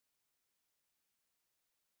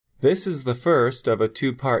This is the first of a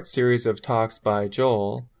two-part series of talks by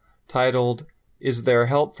Joel, titled, Is There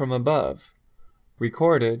Help from Above?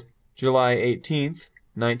 Recorded July 18th,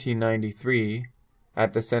 1993,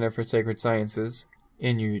 at the Center for Sacred Sciences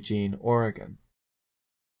in Eugene, Oregon.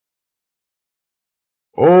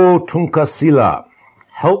 O Tunkasila,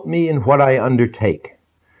 help me in what I undertake.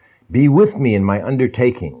 Be with me in my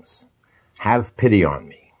undertakings. Have pity on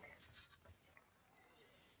me.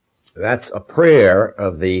 That's a prayer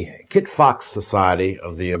of the Kit Fox Society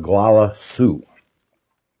of the Oglala Sioux.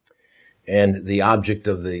 And the object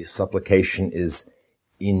of the supplication is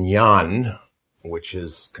Inyan, which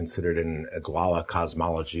is considered in Oglala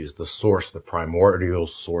cosmology as the source, the primordial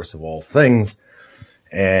source of all things.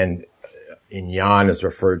 And Inyan is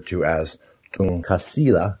referred to as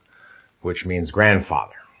Tunkasila, which means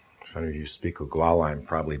grandfather. If any of you speak Oglala, I'm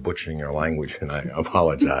probably butchering your language, and I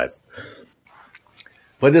apologize.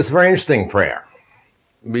 But it's a very interesting prayer,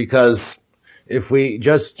 because if we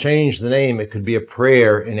just change the name, it could be a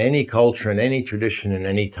prayer in any culture, in any tradition, in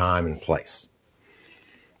any time and place.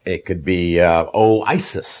 It could be, O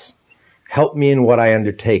Isis, help me in what I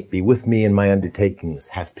undertake. Be with me in my undertakings.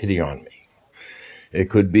 Have pity on me.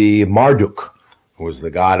 It could be Marduk, who was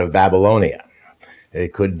the god of Babylonia.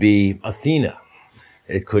 It could be Athena.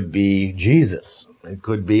 It could be Jesus. It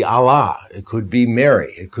could be Allah. It could be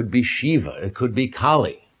Mary. It could be Shiva. It could be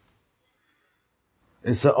Kali.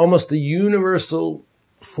 It's almost a universal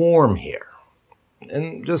form here.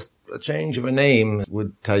 And just a change of a name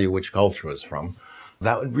would tell you which culture it's from.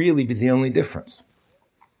 That would really be the only difference.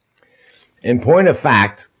 In point of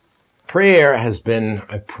fact, prayer has been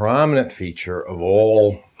a prominent feature of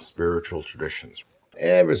all spiritual traditions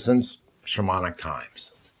ever since shamanic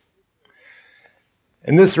times.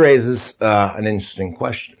 And this raises an interesting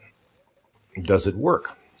question. Does it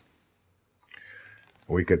work?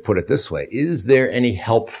 We could put it this way. Is there any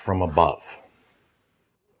help from above?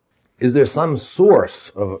 Is there some source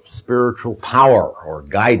of spiritual power or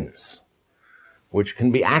guidance which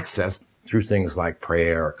can be accessed through things like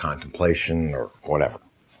prayer or contemplation or whatever?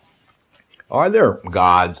 Are there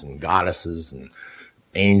gods and goddesses and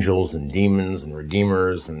angels and demons and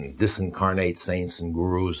redeemers and disincarnate saints and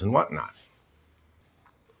gurus and whatnot?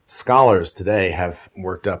 Scholars today have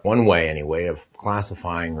worked up one way, anyway, of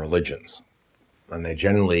classifying religions, and they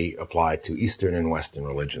generally apply to Eastern and Western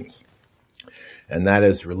religions. And that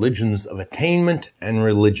is religions of attainment and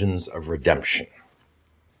religions of redemption.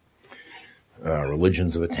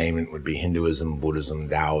 Religions of attainment would be Hinduism, Buddhism,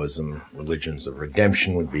 Taoism. Religions of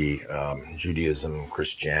redemption would be Judaism,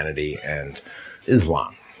 Christianity, and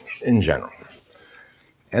Islam in general.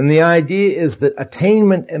 And the idea is that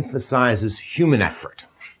attainment emphasizes human effort.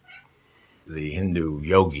 The Hindu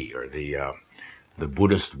yogi or the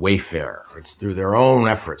Buddhist wayfarer, it's through their own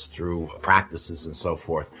efforts, through practices and so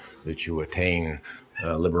forth, that you attain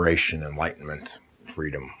liberation, enlightenment,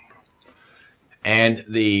 freedom. And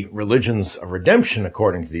the religions of redemption,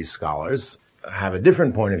 according to these scholars, have a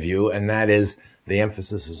different point of view, and that is the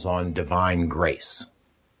emphasis is on divine grace.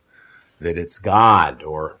 That it's God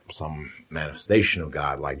or some manifestation of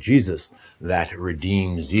God like Jesus that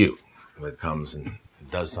redeems you, that comes and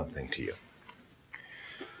does something to you.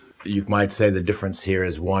 You might say the difference here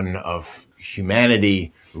is one of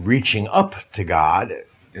humanity reaching up to God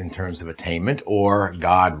in terms of attainment, or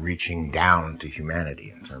God reaching down to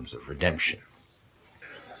humanity in terms of redemption.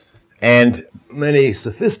 And many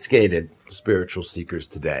sophisticated spiritual seekers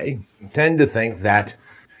today tend to think that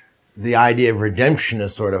the idea of redemption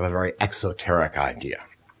is sort of a very exoteric idea,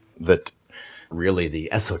 that really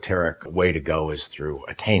the esoteric way to go is through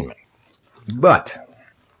attainment. But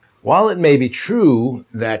while it may be true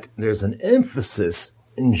that there's an emphasis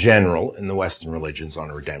in general in the Western religions on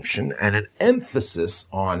redemption and an emphasis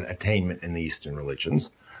on attainment in the Eastern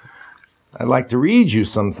religions, I'd like to read you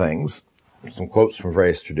some things, some quotes from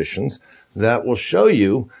various traditions, that will show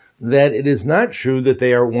you that it is not true that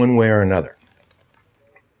they are one way or another.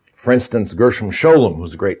 For instance, Gershom Scholem,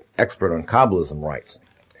 who's a great expert on Kabbalism, writes,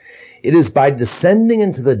 "It is by descending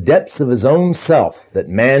into the depths of his own self that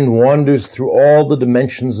man wanders through all the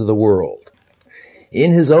dimensions of the world.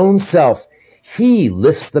 In his own self, he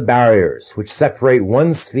lifts the barriers which separate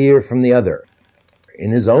one sphere from the other. In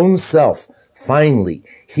his own self, finally,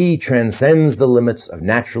 he transcends the limits of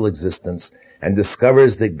natural existence and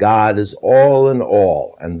discovers that God is all in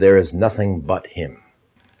all, and there is nothing but him."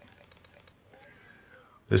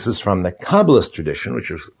 This is from the Kabbalist tradition, which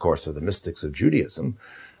is, of course, of the mystics of Judaism.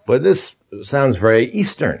 But this sounds very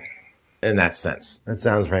Eastern in that sense. It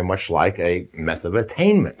sounds very much like a method of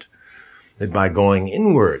attainment. that by going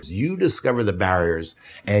inwards, you discover the barriers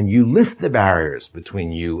and you lift the barriers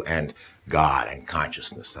between you and God and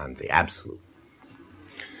consciousness and the Absolute.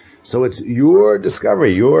 So it's your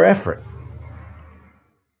discovery, your effort.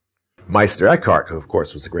 Meister Eckhart, who of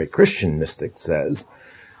course was a great Christian mystic, says,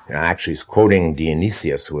 and actually he's quoting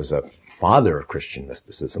Dionysius, who was a father of Christian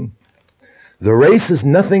mysticism, "The race is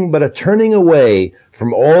nothing but a turning away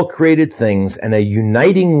from all created things and a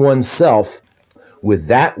uniting oneself with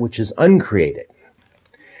that which is uncreated.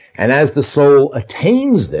 And as the soul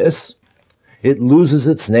attains this, it loses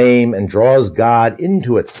its name and draws God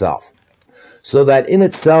into itself, so that in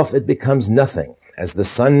itself it becomes nothing, as the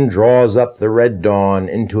sun draws up the red dawn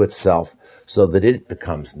into itself, so that it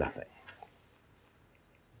becomes nothing."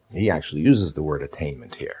 He actually uses the word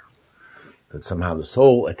attainment here, that somehow the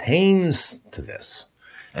soul attains to this,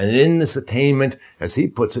 and in this attainment, as he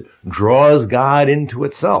puts it, draws God into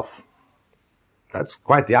itself. That's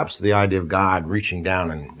quite the opposite of the idea of God reaching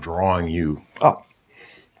down and drawing you up.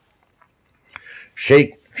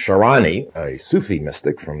 Sheikh Sharani, a Sufi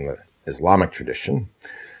mystic from the Islamic tradition,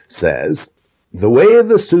 says, "The way of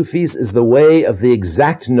the Sufis is the way of the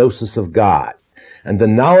exact gnosis of God and the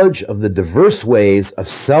knowledge of the diverse ways of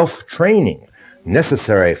self-training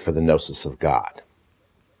necessary for the gnosis of God."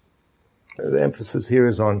 The emphasis here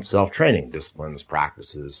is on self-training, disciplines,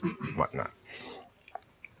 practices, whatnot.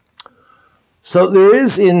 So there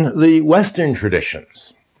is in the Western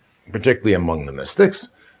traditions, particularly among the mystics,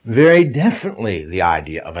 very definitely the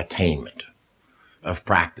idea of attainment, of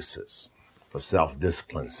practices, of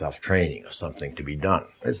self-discipline, self-training, of something to be done.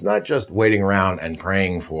 It's not just waiting around and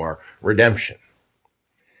praying for redemption.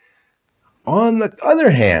 On the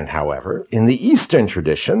other hand, however, in the Eastern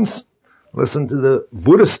traditions, listen to the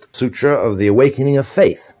Buddhist Sutra of the Awakening of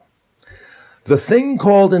Faith. "The thing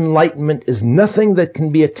called enlightenment is nothing that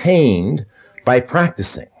can be attained by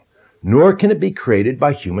practicing, nor can it be created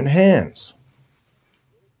by human hands."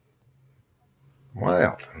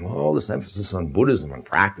 Wow, all this emphasis on Buddhism and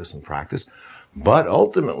practice, but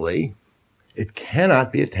ultimately it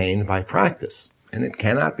cannot be attained by practice, and it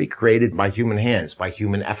cannot be created by human hands, by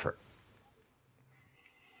human effort.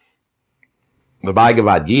 The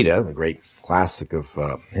Bhagavad Gita, the great classic of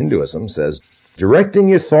Hinduism, says, "Directing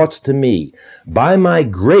your thoughts to me, by my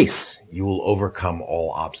grace you will overcome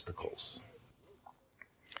all obstacles."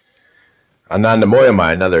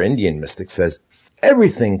 Anandamoyama, another Indian mystic, says,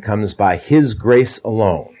 "Everything comes by his grace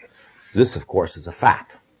alone." This, of course, is a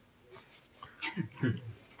fact.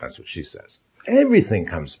 That's what she says. Everything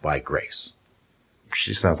comes by grace.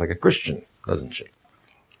 She sounds like a Christian, doesn't she?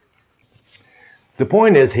 The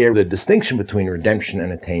point is here, the distinction between redemption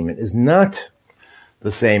and attainment is not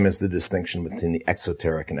the same as the distinction between the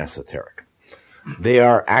exoteric and esoteric. They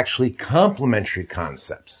are actually complementary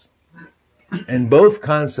concepts, and both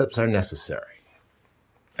concepts are necessary,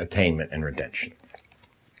 attainment and redemption.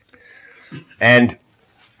 And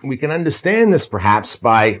we can understand this perhaps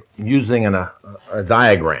by using a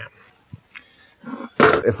diagram.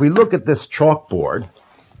 If we look at this chalkboard,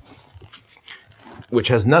 which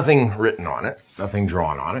has nothing written on it, nothing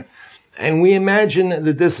drawn on it, and we imagine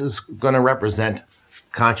that this is going to represent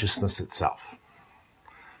consciousness itself.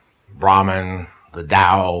 Brahman, the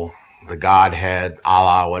Tao, the Godhead,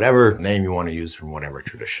 Allah, whatever name you want to use from whatever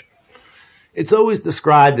tradition. It's always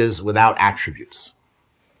described as without attributes.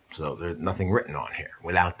 So there's nothing written on here,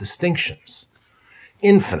 without distinctions.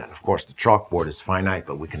 Infinite. Of course, the chalkboard is finite,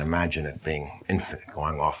 but we can imagine it being infinite,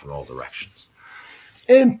 going off in all directions.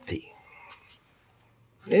 Empty.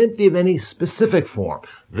 Empty of any specific form.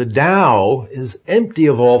 The Tao is empty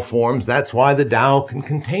of all forms. That's why the Tao can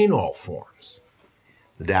contain all forms.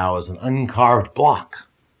 The Tao is an uncarved block.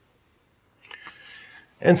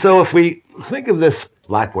 And so if we think of this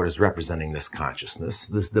blackboard as representing this consciousness,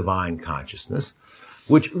 this divine consciousness,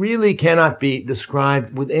 which really cannot be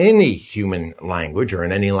described with any human language or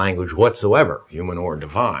in any language whatsoever, human or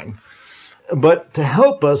divine. But to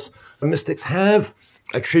help us, the mystics have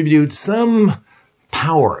attributed some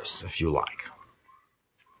powers, if you like.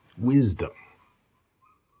 Wisdom.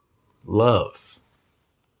 Love.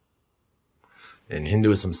 In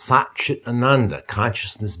Hinduism, Sat Chit Ananda,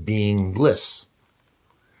 consciousness being bliss.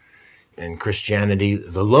 In Christianity,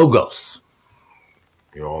 the Logos.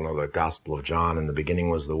 You all know the Gospel of John, in the beginning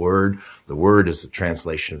was the Word. The Word is the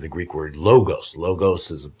translation of the Greek word logos.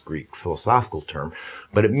 Logos is a Greek philosophical term,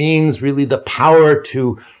 but it means really the power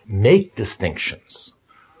to make distinctions,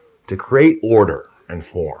 to create order and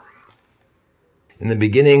form. In the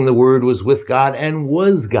beginning, the Word was with God and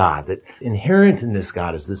was God. That inherent in this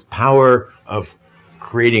God is this power of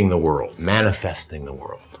creating the world, manifesting the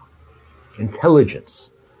world.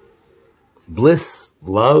 Intelligence, bliss,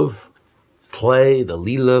 love, play, the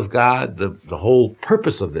Leela of God. The whole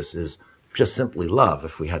purpose of this is just simply love,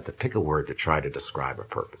 if we had to pick a word to try to describe a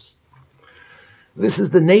purpose. This is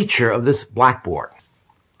the nature of this blackboard,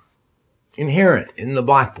 inherent in the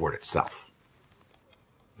blackboard itself.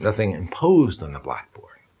 Nothing imposed on the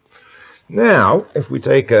blackboard. Now, if we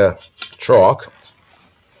take a chalk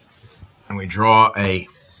and we draw a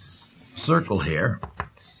circle here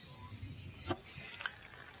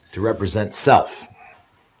to represent self.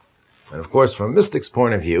 And of course, from a mystic's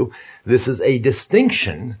point of view, this is a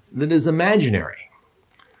distinction that is imaginary.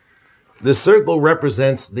 The circle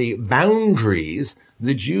represents the boundaries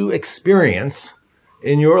that you experience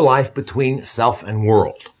in your life between self and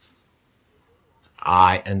world,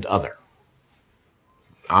 I and other.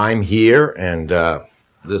 I'm here and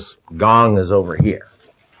this gong is over here.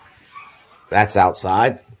 That's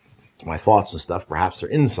outside. My thoughts and stuff perhaps are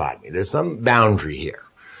inside me. There's some boundary here.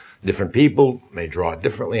 Different people may draw it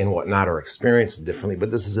differently and whatnot, or experience it differently,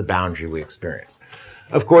 but this is a boundary we experience.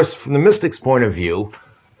 Of course, from the mystic's point of view,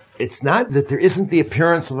 it's not that there isn't the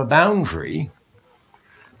appearance of a boundary,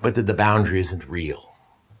 but that the boundary isn't real.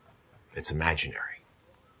 It's imaginary.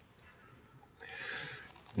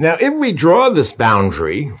 Now, if we draw this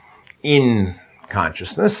boundary in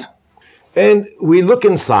consciousness, and we look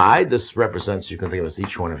inside, this represents, you can think of as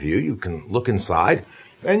each one of you, you can look inside,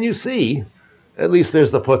 and you see, at least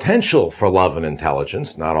there's the potential for love and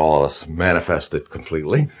intelligence. Not all of us manifest it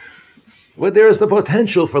completely. But there is the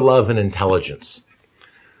potential for love and intelligence,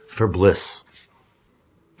 for bliss,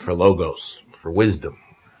 for logos, for wisdom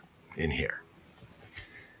in here.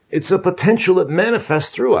 It's a potential that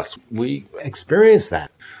manifests through us. We experience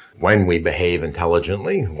that when we behave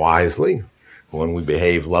intelligently, wisely, when we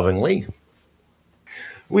behave lovingly.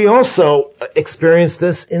 We also experience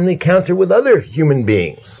this in the encounter with other human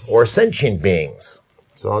beings or sentient beings.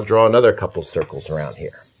 So I'll draw another couple circles around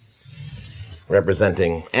here,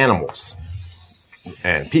 representing animals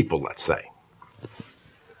and people, let's say.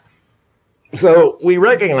 So we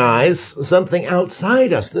recognize something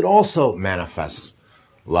outside us that also manifests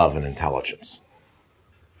love and intelligence.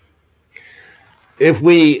 If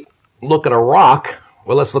we look at a rock,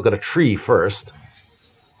 well, let's look at a tree first.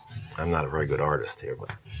 I'm not a very good artist here,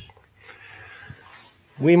 but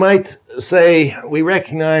we might say we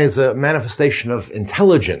recognize a manifestation of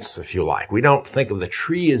intelligence, if you like. We don't think of the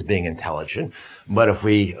tree as being intelligent, but if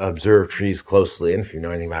we observe trees closely, and if you know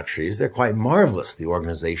anything about trees, they're quite marvelous. The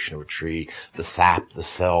organization of a tree, the sap, the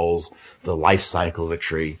cells, the life cycle of a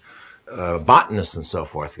tree. Botanists and so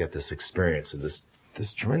forth get this experience of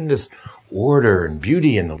this tremendous order and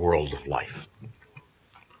beauty in the world of life.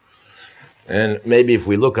 And maybe if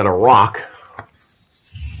we look at a rock,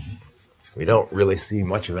 we don't really see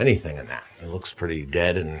much of anything in that. It looks pretty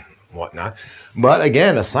dead and whatnot. But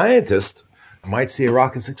again, a scientist might see a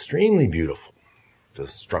rock as extremely beautiful. The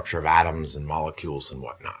structure of atoms and molecules and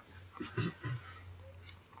whatnot.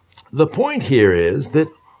 The point here is that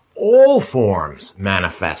all forms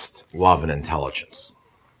manifest love and intelligence.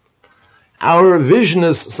 Our vision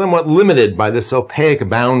is somewhat limited by this opaque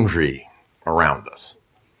boundary around us.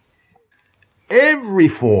 Every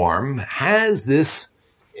form has this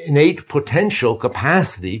innate potential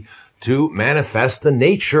capacity to manifest the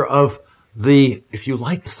nature of the, if you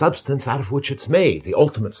like, substance out of which it's made, the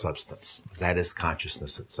ultimate substance. That is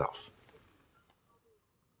consciousness itself.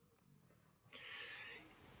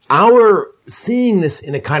 Our seeing this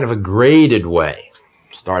in a kind of a graded way,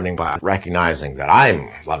 starting by recognizing that I'm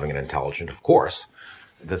loving and intelligent, of course,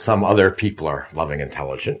 that some other people are loving and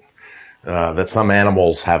intelligent, that some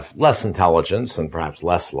animals have less intelligence and perhaps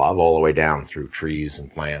less love, all the way down through trees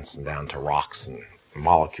and plants and down to rocks and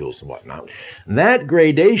molecules and whatnot. That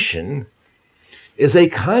gradation is a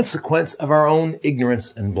consequence of our own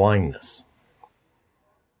ignorance and blindness.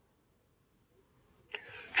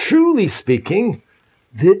 Truly speaking,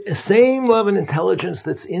 the same love and intelligence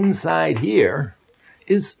that's inside here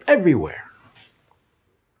is everywhere.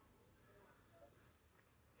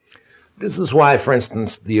 This is why, for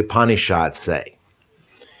instance, the Upanishads say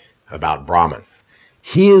about Brahman,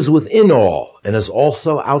 he is within all and is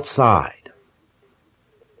also outside.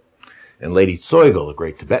 And Lady Tsogyal, the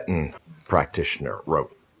great Tibetan practitioner,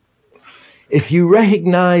 wrote, if you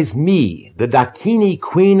recognize me, the Dakini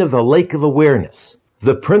queen of the lake of awareness,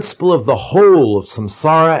 the principle of the whole of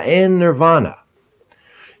samsara and nirvana,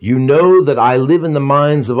 you know that I live in the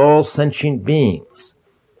minds of all sentient beings.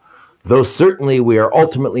 Though certainly we are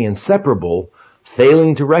ultimately inseparable,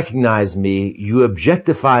 failing to recognize me, you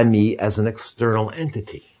objectify me as an external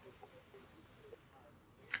entity.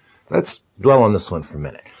 Let's dwell on this one for a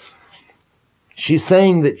minute. She's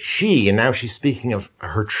saying that she, and now she's speaking of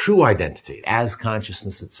her true identity as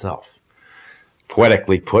consciousness itself,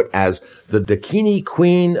 poetically put as the Dakini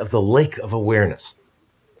queen of the lake of awareness.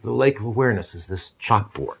 The lake of awareness is this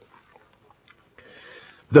chalkboard.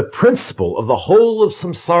 The principle of the whole of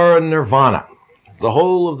samsara nirvana, the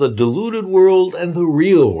whole of the deluded world and the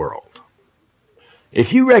real world.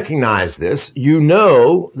 If you recognize this, you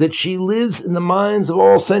know that she lives in the minds of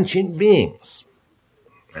all sentient beings.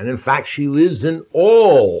 And in fact, she lives in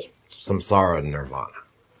all samsara nirvana.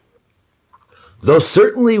 Though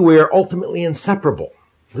certainly we are ultimately inseparable,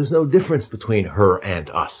 there's no difference between her and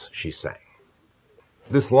us, she's saying.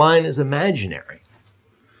 This line is imaginary.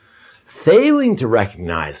 Failing to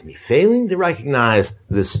recognize me, failing to recognize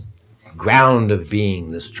this ground of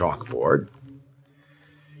being, this chalkboard,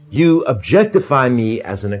 you objectify me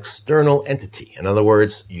as an external entity. In other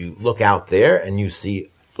words, you look out there and you see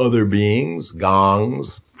other beings,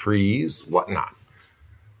 gongs, trees, whatnot.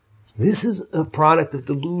 This is a product of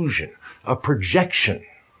delusion, a projection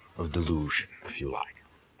of delusion, if you like.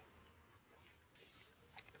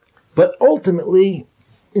 But ultimately,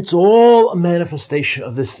 it's all a manifestation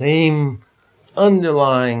of the same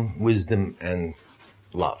underlying wisdom and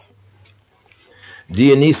love.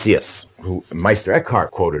 Dionysius, who Meister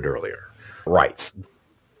Eckhart quoted earlier, writes,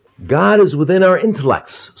 God is within our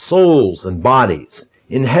intellects, souls, and bodies,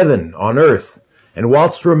 in heaven, on earth, and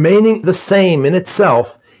whilst remaining the same in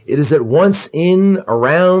itself, it is at once in,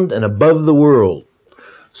 around, and above the world,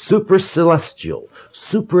 supercelestial,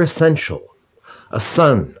 superessential, a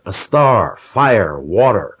sun, a star, fire,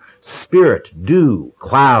 water, spirit, dew,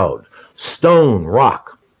 cloud, stone,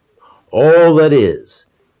 rock, all that is,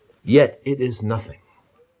 yet it is nothing.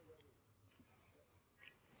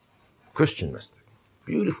 Christian mystic,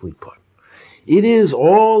 beautifully put. It is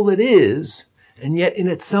all that is, and yet in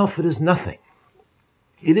itself it is nothing.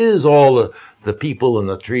 It is all the people and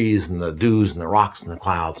the trees and the dews and the rocks and the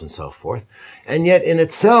clouds and so forth. And yet in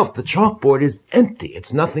itself, the chalkboard is empty.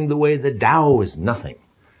 It's nothing the way the Tao is nothing.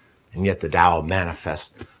 And yet the Tao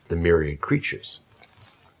manifests the myriad creatures.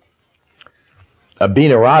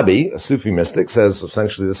 Abin Arabi, a Sufi mystic, says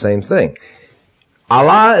essentially the same thing.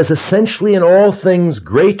 Allah is essentially in all things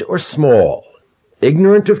great or small,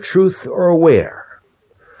 ignorant of truth or aware.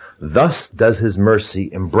 Thus does his mercy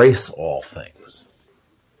embrace all things.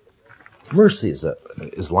 Mercy is an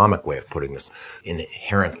Islamic way of putting this,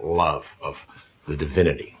 inherent love of the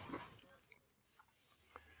divinity.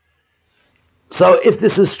 So if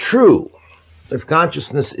this is true, if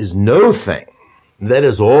consciousness is no thing, that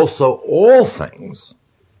is also all things,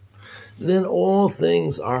 then all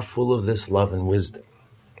things are full of this love and wisdom.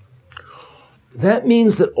 That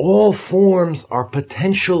means that all forms are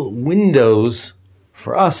potential windows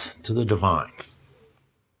for us to the divine.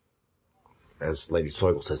 As Lady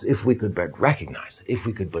Soigel says, if we could but recognize it, if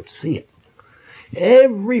we could but see it.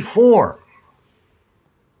 Every form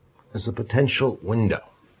is a potential window.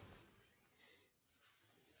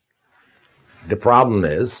 The problem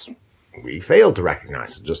is, we fail to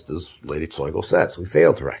recognize it, just as Lady Soigel says. We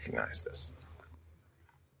fail to recognize this.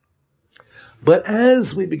 But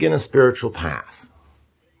as we begin a spiritual path,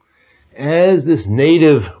 as this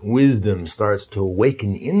native wisdom starts to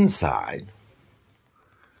awaken inside,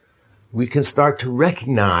 we can start to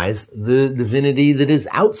recognize the divinity that is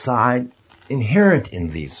outside, inherent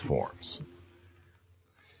in these forms.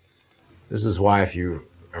 This is why, if you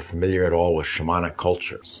are familiar at all with shamanic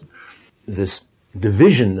cultures, this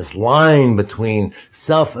division, this line between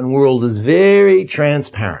self and world is very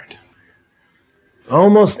transparent.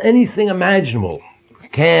 Almost anything imaginable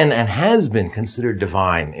can and has been considered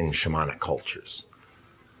divine in shamanic cultures.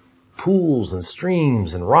 Pools and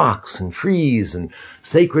streams and rocks and trees and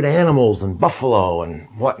sacred animals and buffalo and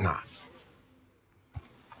whatnot.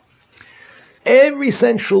 Every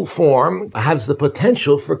sensual form has the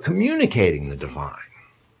potential for communicating the divine.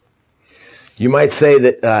 You might say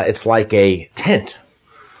that it's like a tent.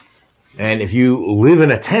 And if you live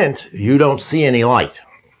in a tent, you don't see any light.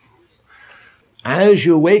 As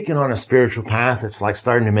you awaken on a spiritual path, it's like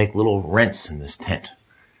starting to make little rents in this tent.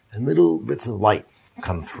 And little bits of light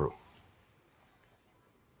come through.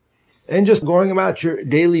 And just going about your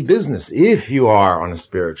daily business, if you are on a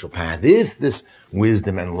spiritual path, if this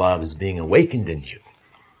wisdom and love is being awakened in you,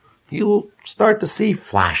 you'll start to see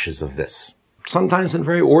flashes of this, sometimes in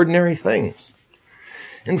very ordinary things.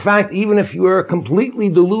 In fact, even if you are completely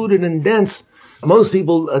deluded and dense, most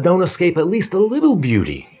people don't escape at least a little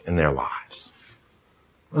beauty in their lives.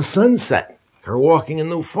 A sunset, or walking in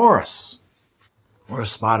the forest, or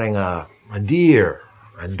spotting a deer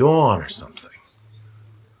at dawn or something.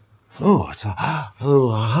 Oh, it's a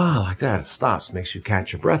little aha like that. It stops, makes you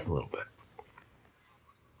catch your breath a little bit.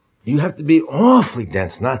 You have to be awfully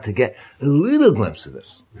dense not to get a little glimpse of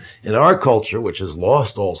this. In our culture, which has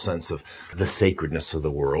lost all sense of the sacredness of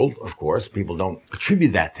the world, of course, people don't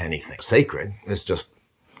attribute that to anything sacred. It's just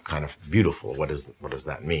kind of beautiful. What does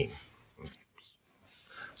that mean?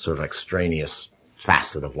 Sort of extraneous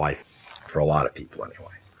facet of life for a lot of people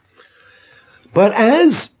anyway. But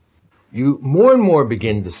as you more and more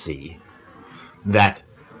begin to see that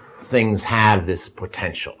things have this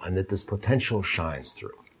potential and that this potential shines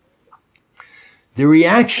through, the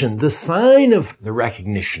reaction, the sign of the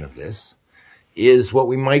recognition of this is what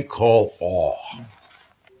we might call awe.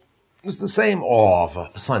 It's the same awe of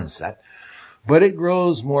a sunset, but it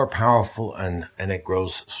grows more powerful and it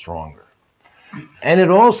grows stronger. And it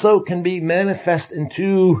also can be manifest in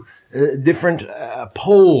two different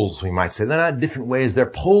poles, we might say. They're not different ways, they're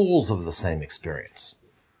poles of the same experience.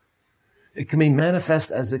 It can be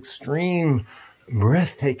manifest as extreme,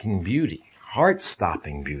 breathtaking beauty,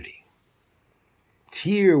 heart-stopping beauty,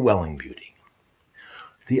 tear-welling beauty.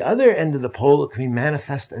 The other end of the pole, it can be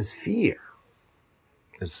manifest as fear,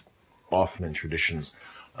 as often in traditions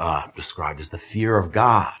described as the fear of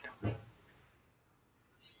God,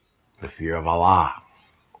 the fear of Allah.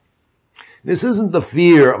 This isn't the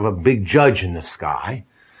fear of a big judge in the sky.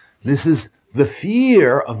 This is the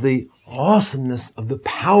fear of the awesomeness of the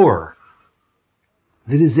power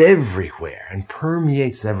that is everywhere and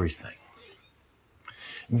permeates everything.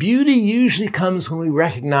 Beauty usually comes when we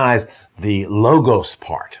recognize the logos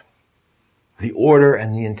part, the order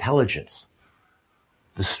and the intelligence,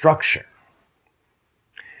 the structure.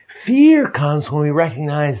 Fear comes when we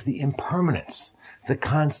recognize the impermanence, the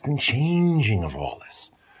constant changing of all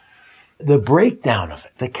this, the breakdown of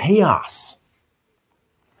it, the chaos.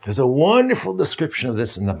 There's a wonderful description of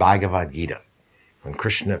this in the Bhagavad Gita, when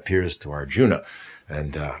Krishna appears to Arjuna.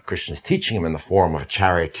 And Krishna is teaching him in the form of a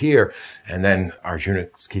charioteer. And then Arjuna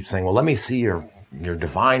keeps saying, well, let me see your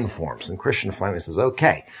divine forms. And Krishna finally says,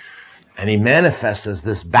 okay. And he manifests as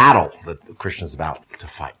this battle that Krishna's about to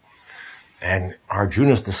fight. And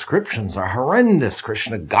Arjuna's descriptions are horrendous.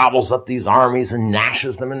 Krishna gobbles up these armies and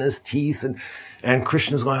gnashes them in his teeth. And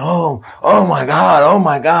Krishna's going, oh my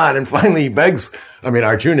God. And finally he begs,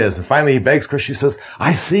 Arjuna is, and finally he begs Krishna. He says,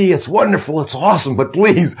 I see, it's wonderful, it's awesome, but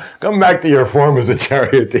please come back to your form as a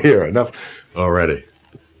charioteer. Enough already,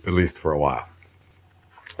 at least for a while.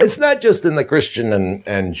 It's not just in the Christian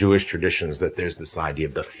and Jewish traditions that there's this idea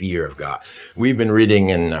of the fear of God. We've been reading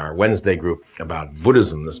in our Wednesday group about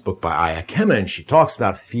Buddhism, this book by Aya Khema, and she talks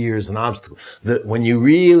about fears and obstacles. That when you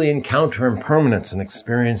really encounter impermanence and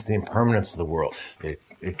experience the impermanence of the world,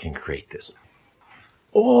 it can create this.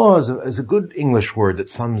 Awe is a good English word that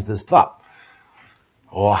sums this up.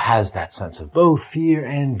 Awe has that sense of both fear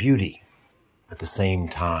and beauty at the same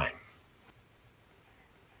time.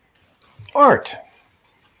 Art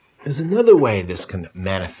is another way this can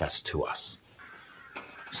manifest to us.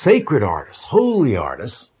 Sacred artists, holy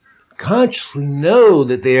artists, consciously know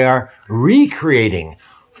that they are recreating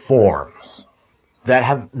forms that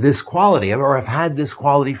have this quality or have had this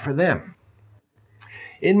quality for them.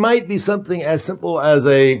 It might be something as simple as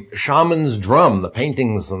a shaman's drum, the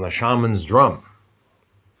paintings on the shaman's drum.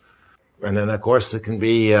 And then, of course, it can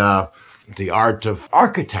be the art of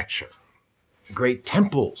architecture, great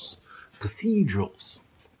temples, cathedrals.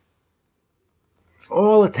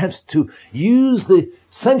 All attempts to use the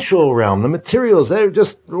sensual realm, the materials that are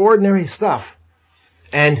just ordinary stuff,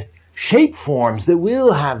 and shape forms that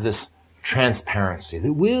will have this transparency,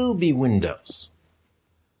 that will be windows.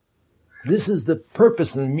 This is the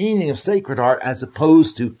purpose and meaning of sacred art as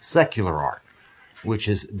opposed to secular art, which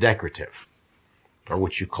is decorative, or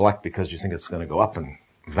which you collect because you think it's going to go up in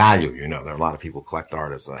value. You know, there are a lot of people who collect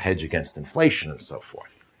art as a hedge against inflation and so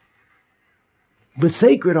forth. But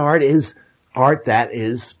sacred art is art that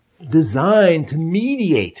is designed to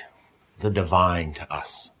mediate the divine to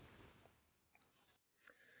us.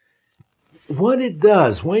 What it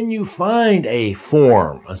does, when you find a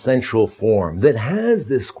form, a sensual form, that has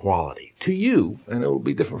this quality to you, and it will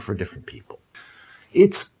be different for different people,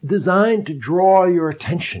 it's designed to draw your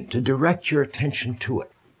attention, to direct your attention to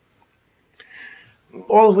it.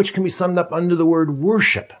 All of which can be summed up under the word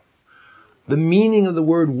worship. The meaning of the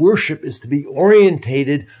word worship is to be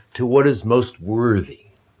orientated to what is most worthy.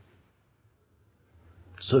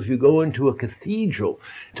 So if you go into a cathedral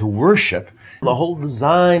to worship, the whole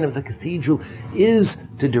design of the cathedral is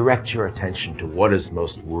to direct your attention to what is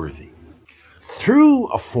most worthy. Through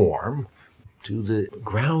a form, to the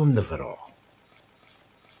ground of it all.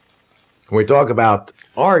 When we talk about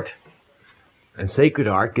art, and sacred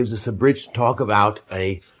art gives us a bridge to talk about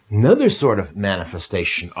another sort of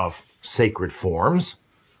manifestation of sacred forms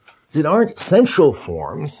that aren't sensual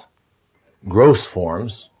forms, gross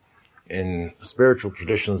forms. In spiritual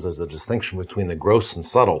traditions, there's a distinction between the gross and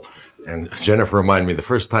subtle. And Jennifer reminded me the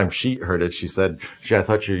first time she heard it, she said, I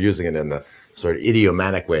thought you were using it in the sort of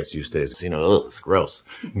idiomatic way it's used today. It's gross.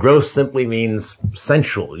 Gross simply means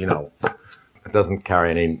sensual, It doesn't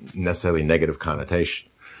carry any necessarily negative connotation.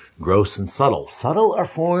 Gross and subtle. Subtle are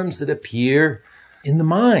forms that appear in the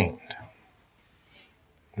mind.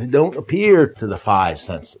 They don't appear to the five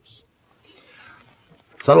senses.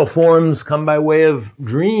 Subtle forms come by way of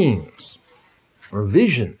dreams or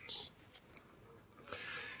visions.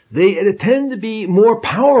 They tend to be more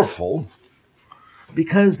powerful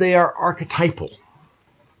because they are archetypal,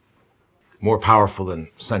 more powerful than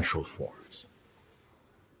sensual forms.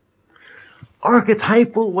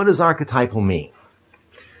 Archetypal, what does archetypal mean?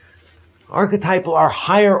 Archetypal are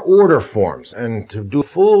higher order forms, and to do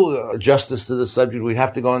full justice to this subject, we'd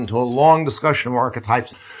have to go into a long discussion of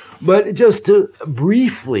archetypes. But just to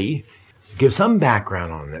briefly give some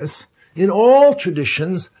background on this, in all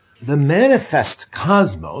traditions, the manifest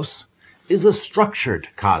cosmos is a structured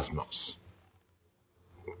cosmos.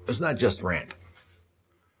 It's not just random.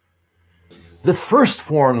 The first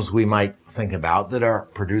forms we might think about that are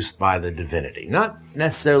produced by the divinity, not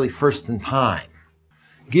necessarily first in time,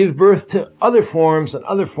 give birth to other forms and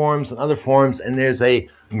other forms and other forms, and there's a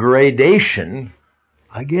gradation,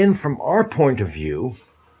 again from our point of view,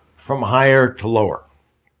 from higher to lower.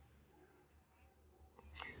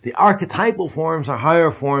 The archetypal forms are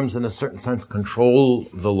higher forms, in a certain sense, control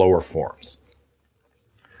the lower forms.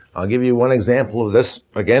 I'll give you one example of this,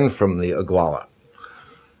 again from the Oglala.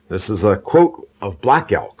 This is a quote of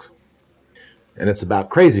Black Elk, and it's about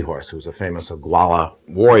Crazy Horse, who's a famous Oglala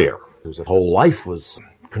warrior, whose whole life was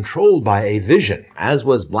controlled by a vision, as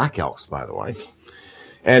was Black Elk's, by the way.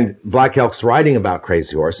 And Black Elk's writing about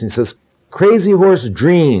Crazy Horse, and he says, Crazy Horse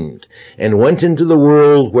dreamed and went into the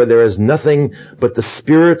world where there is nothing but the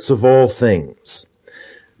spirits of all things.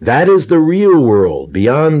 That is the real world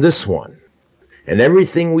beyond this one. And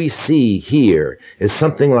everything we see here is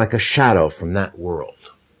something like a shadow from that world.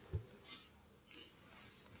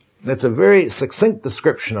 That's a very succinct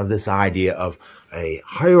description of this idea of a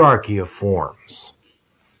hierarchy of forms.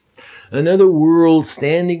 Another world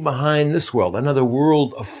standing behind this world, another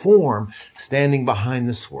world of form standing behind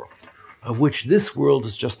this world, of which this world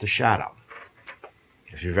is just a shadow.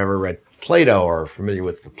 If you've ever read Plato or are familiar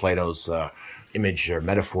with Plato's image or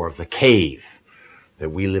metaphor of the cave, that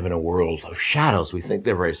we live in a world of shadows. We think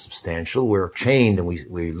they're very substantial. We're chained and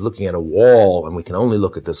we're looking at a wall, and we can only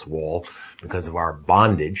look at this wall because of our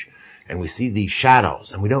bondage, and we see these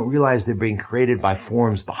shadows, and we don't realize they're being created by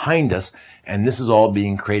forms behind us, and this is all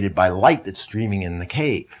being created by light that's streaming in the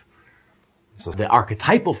cave. So the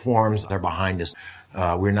archetypal forms are behind us.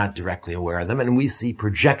 We're not directly aware of them, and we see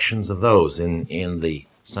projections of those in the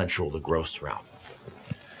sensual, the gross realm.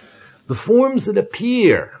 The forms that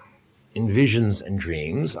appear in visions and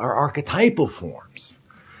dreams are archetypal forms.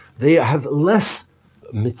 They have less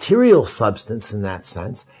material substance in that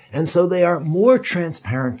sense, and so they are more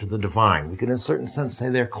transparent to the divine. We can in a certain sense say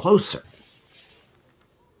they're closer.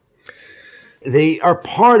 They are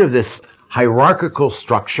part of this hierarchical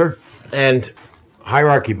structure, and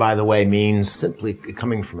hierarchy, by the way, means simply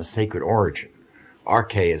coming from a sacred origin.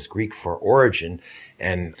 Arche is Greek for origin,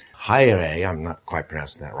 and hierarchy, I'm not quite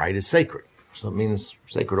pronouncing that right, is sacred. So it means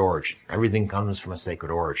sacred origin. Everything comes from a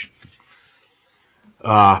sacred origin.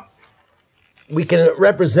 We can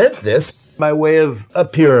represent this by way of a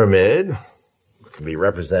pyramid. It can be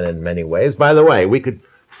represented in many ways. By the way, we could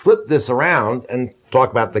flip this around and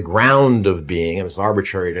talk about the ground of being. It's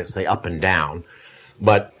arbitrary to say up and down,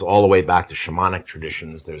 but all the way back to shamanic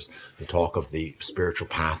traditions, there's the talk of the spiritual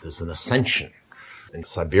path as an ascension. In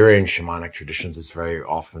Siberian shamanic traditions, it's very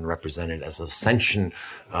often represented as ascension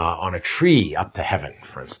on a tree up to heaven,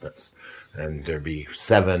 for instance. And there'd be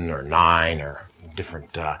 7 or 9 or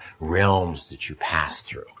different realms that you pass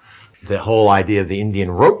through. The whole idea of the Indian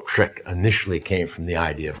rope trick initially came from the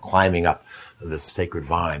idea of climbing up this sacred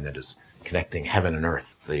vine that is connecting heaven and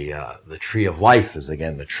earth. The tree of life is,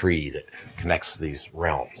 again, the tree that connects these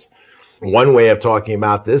realms. One way of talking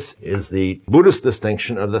about this is the Buddhist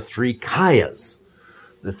distinction of the 3 kayas.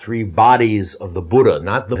 The 3 bodies of the Buddha,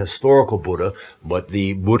 not the historical Buddha, but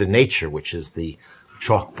the Buddha nature, which is the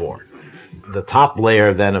chalkboard. The top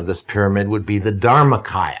layer then of this pyramid would be the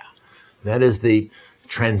Dharmakaya. That is the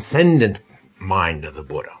transcendent mind of the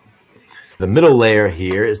Buddha. The middle layer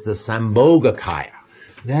here is the Sambhogakaya.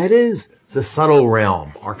 That is the subtle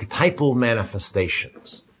realm, archetypal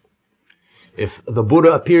manifestations. If the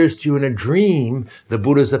Buddha appears to you in a dream, the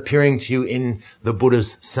Buddha is appearing to you in the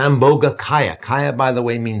Buddha's Sambhogakaya. Kaya, by the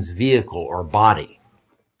way, means vehicle or body.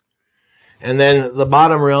 And then the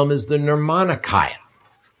bottom realm is the Nirmanakaya.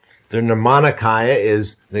 The Nirmanakaya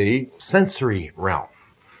is the sensory realm.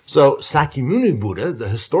 So Sakyamuni Buddha, the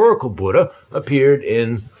historical Buddha, appeared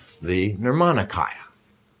in the Nirmanakaya.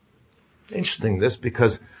 Interesting this,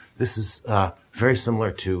 because this is very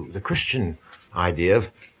similar to the Christian idea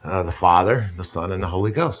of the Father, the Son, and the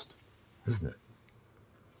Holy Ghost, isn't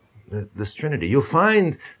it? This Trinity. You'll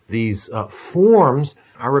find these forms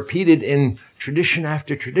are repeated in tradition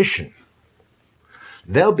after tradition.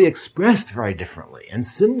 They'll be expressed very differently and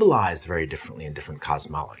symbolized very differently in different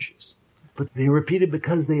cosmologies. But they're repeated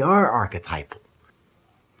because they are archetypal.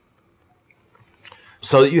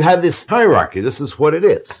 So you have this hierarchy. This is what it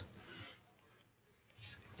is.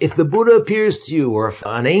 If the Buddha appears to you, or if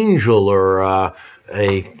an angel or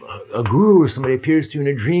a guru or somebody appears to you in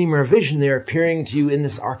a dream or a vision, they're appearing to you in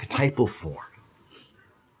this archetypal form.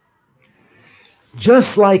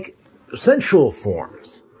 Just like sensual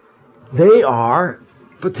forms, they are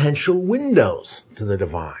potential windows to the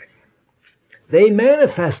divine. They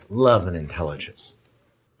manifest love and intelligence.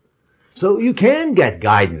 So you can get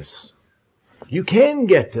guidance. You can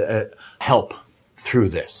get help through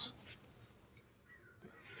this.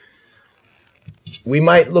 We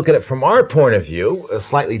might look at it from our point of view, a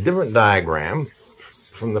slightly different diagram,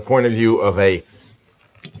 from the point of view of a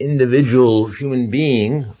individual human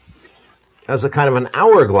being, as a kind of an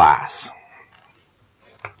hourglass.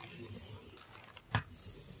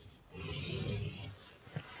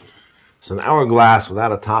 It's an hourglass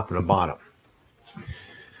without a top and a bottom.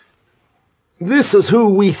 This is who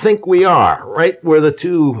we think we are, right where the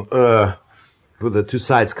two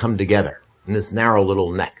sides come together in this narrow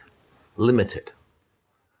little neck, limited.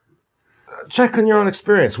 Check on your own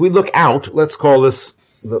experience. We look out. Let's call this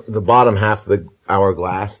the bottom half of the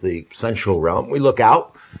hourglass, the sensual realm. We look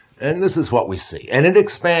out, and this is what we see, and it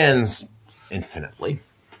expands infinitely.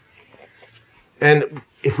 And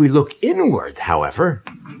if we look inward, however,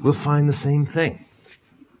 we'll find the same thing.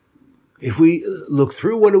 If we look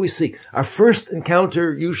through, what do we see? Our first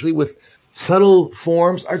encounter, usually with subtle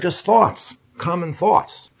forms, are just thoughts, common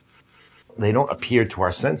thoughts. They don't appear to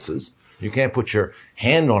our senses. You can't put your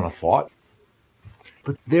hand on a thought.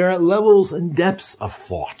 But there are levels and depths of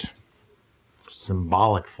thought,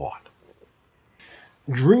 symbolic thought.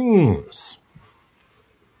 Dreams.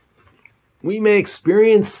 We may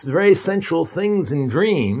experience very sensual things in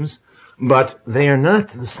dreams, but they are not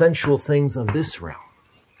the sensual things of this realm.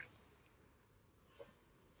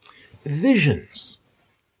 Visions.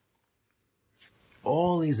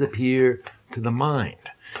 All these appear to the mind.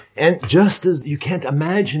 And just as you can't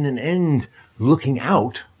imagine an end looking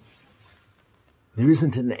out, there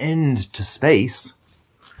isn't an end to space.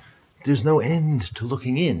 There's no end to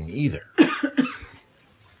looking in either.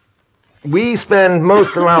 We spend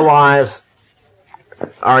most of our lives,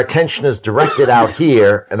 our attention is directed out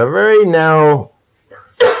here in a very narrow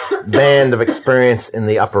band of experience in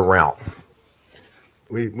the upper realm.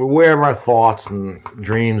 We're aware of our thoughts and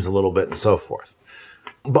dreams a little bit and so forth.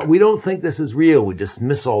 But we don't think this is real. We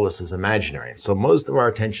dismiss all this as imaginary. So most of our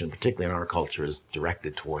attention, particularly in our culture, is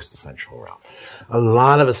directed towards the sensual realm. A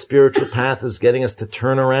lot of a spiritual path is getting us to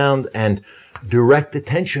turn around and direct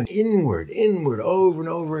attention inward, over and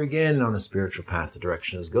over again on a spiritual path. The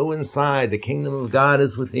direction is go inside. The kingdom of God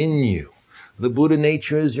is within you. The Buddha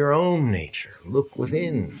nature is your own nature. Look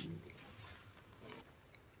within.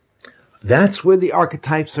 That's where the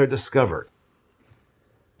archetypes are discovered.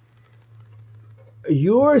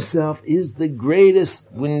 Yourself is the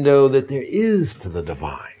greatest window that there is to the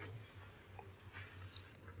divine.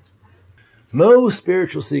 Most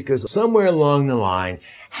spiritual seekers, somewhere along the line,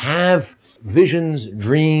 have visions,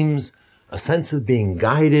 dreams, a sense of being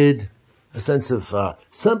guided, a sense of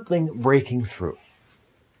something breaking through.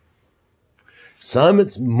 Some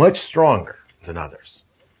it's much stronger than others.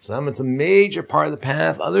 Some it's a major part of the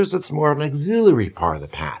path. Others it's more of an auxiliary part of the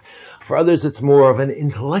path. For others it's more of an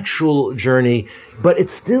intellectual journey, but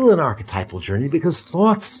it's still an archetypal journey because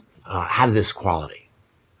thoughts have this quality,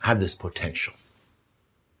 have this potential.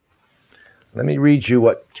 Let me read you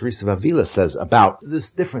what Teresa of Avila says about this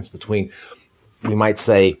difference between, we might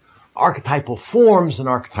say, archetypal forms and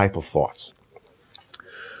archetypal thoughts.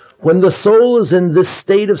 When the soul is in this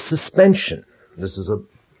state of suspension, this is an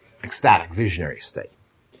ecstatic, visionary state.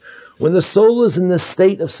 When the soul is in this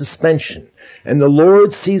state of suspension, and the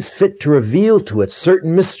Lord sees fit to reveal to it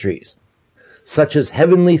certain mysteries, such as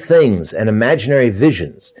heavenly things and imaginary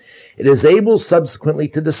visions, it is able subsequently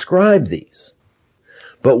to describe these.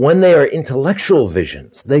 But when they are intellectual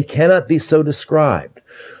visions, they cannot be so described,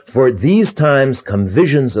 For at these times come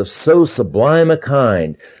visions of so sublime a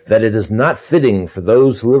kind that it is not fitting for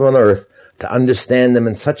those who live on earth to understand them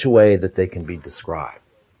in such a way that they can be described.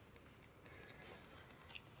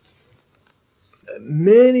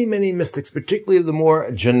 Many, many mystics, particularly of the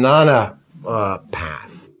more jnana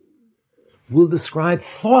path, will describe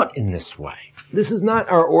thought in this way. This is not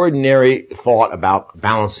our ordinary thought about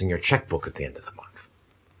balancing your checkbook at the end of the month.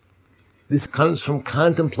 This comes from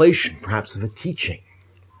contemplation, perhaps of a teaching.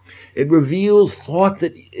 It reveals thought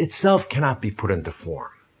that itself cannot be put into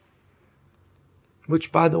form,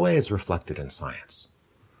 which, by the way, is reflected in science.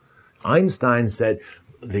 Einstein said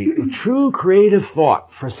the true creative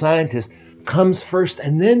thought for scientists comes first,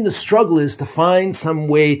 and then the struggle is to find some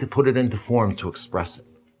way to put it into form, to express it.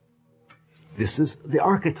 This is the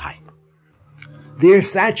archetype. They're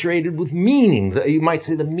saturated with meaning. You might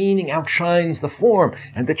say the meaning outshines the form,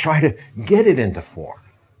 and to try to get it into form.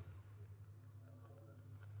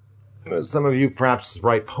 Some of you perhaps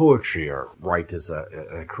write poetry or write as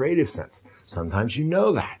a creative sense. Sometimes you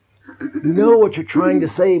know that. You know what you're trying to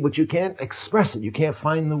say, but you can't express it. You can't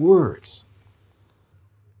find the words.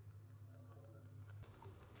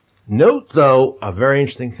 Note, though, a very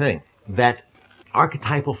interesting thing, that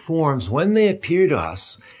archetypal forms, when they appear to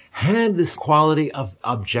us, have this quality of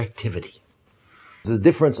objectivity. There's a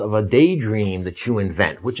difference of a daydream that you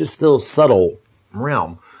invent, which is still a subtle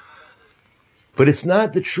realm, but it's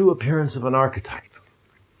not the true appearance of an archetype.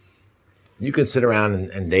 You can sit around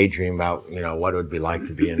and daydream about, what it would be like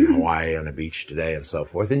to be in Hawaii on a beach today and so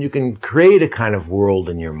forth, and you can create a kind of world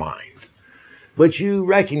in your mind. But you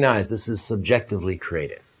recognize this is subjectively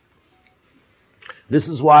created. This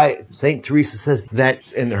is why St. Teresa says that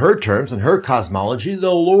in her terms, in her cosmology,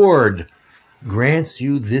 the Lord grants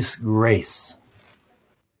you this grace.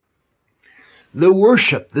 The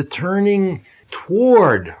worship, the turning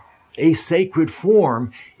toward a sacred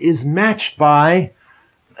form, is matched by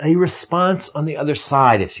a response on the other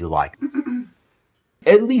side, if you like.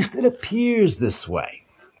 At least it appears this way.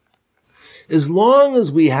 As long as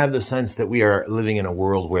we have the sense that we are living in a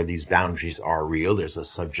world where these boundaries are real, there's a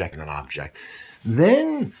subject and an object,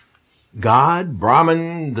 then God,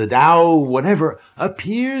 Brahman, the Tao, whatever,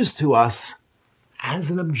 appears to us as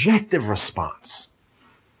an objective response.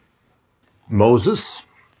 Moses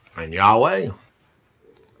and Yahweh.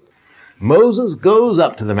 Moses goes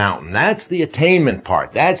up to the mountain. That's the attainment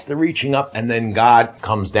part. That's the reaching up, and then God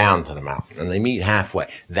comes down to the mountain, and they meet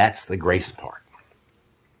halfway. That's the grace part.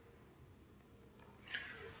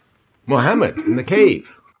 Muhammad in the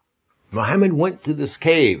cave. Muhammad went to this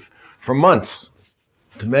cave for months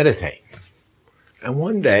to meditate. And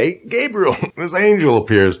one day, Gabriel, this angel,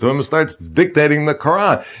 appears to him and starts dictating the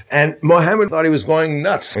Quran. And Muhammad thought he was going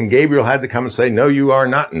nuts. And Gabriel had to come and say, no, you are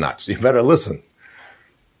not nuts. You better listen.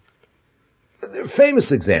 There are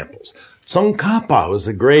famous examples. Tsongkhapa was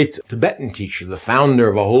a great Tibetan teacher, the founder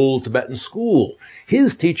of a whole Tibetan school.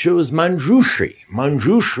 His teacher was Manjushri.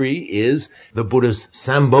 Manjushri is the Buddha's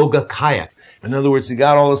Sambhogakaya. In other words, he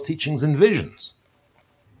got all his teachings in visions.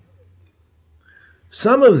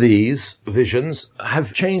 Some of these visions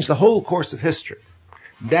have changed the whole course of history.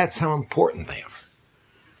 That's how important they are.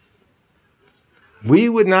 We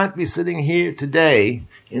would not be sitting here today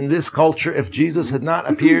in this culture if Jesus had not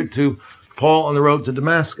appeared to Paul on the road to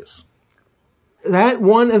Damascus. That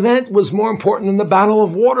one event was more important than the Battle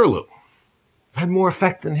of Waterloo. It had more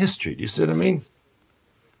effect in history. Do you see what I mean?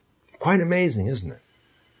 Quite amazing, isn't it?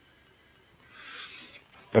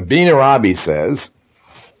 Ibn Arabi says,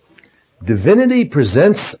 divinity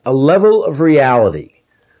presents a level of reality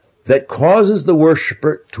that causes the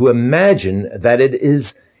worshipper to imagine that it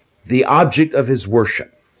is the object of his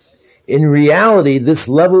worship. In reality, this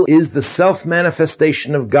level is the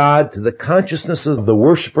self-manifestation of God to the consciousness of the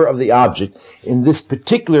worshipper of the object in this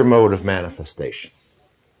particular mode of manifestation.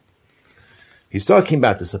 He's talking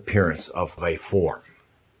about this appearance of a form.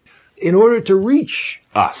 In order to reach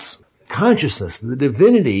us, consciousness, the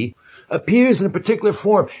divinity, appears in a particular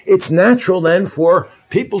form. It's natural then for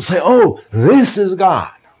people to say, oh, this is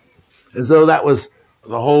God, as though that was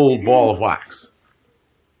the whole ball of wax.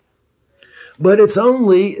 But it's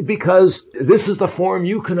only because this is the form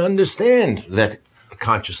you can understand that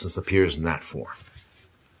consciousness appears in that form.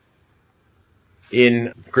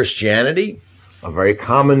 In Christianity, a very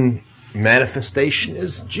common manifestation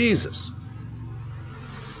is Jesus.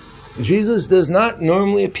 Jesus does not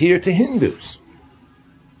normally appear to Hindus.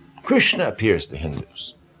 Krishna appears to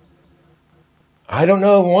Hindus. I don't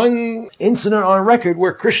know of one incident on record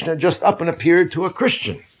where Krishna just up and appeared to a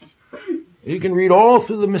Christian. You can read all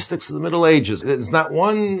through the mystics of the Middle Ages. There's not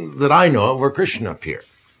one that I know of where Krishna appeared.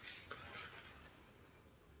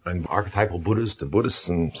 and archetypal Buddhas to Buddhists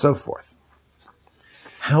and so forth.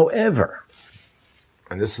 However,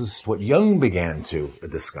 and this is what Jung began to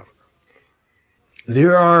discover,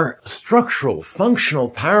 there are structural, functional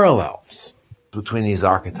parallels between these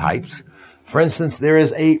archetypes. For instance, there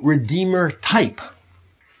is a Redeemer type,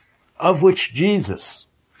 of which Jesus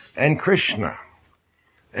and Krishna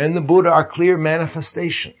and the Buddha are clear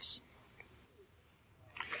manifestations.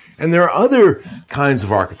 And there are other kinds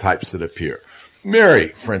of archetypes that appear. Mary,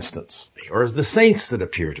 for instance, or the saints that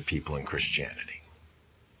appear to people in Christianity,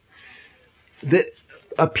 that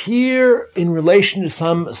appear in relation to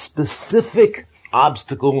some specific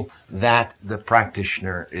obstacle that the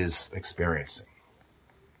practitioner is experiencing.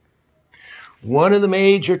 One of the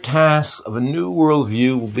major tasks of a new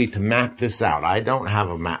worldview will be to map this out. I don't have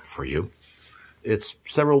a map for you. It's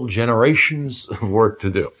several generations of work to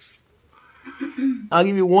do. I'll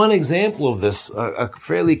give you one example of this, a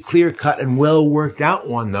fairly clear-cut and well-worked out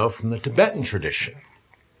one, though, from the Tibetan tradition.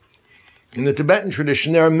 In the Tibetan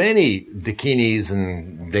tradition, there are many dakinis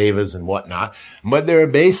and devas and whatnot, but there are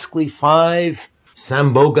basically 5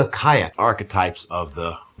 Sambhogakaya archetypes of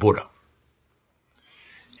the Buddha.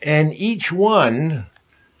 And each one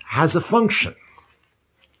has a function.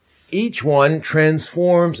 Each one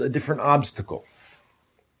transforms a different obstacle.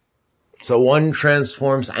 So one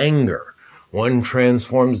transforms anger. One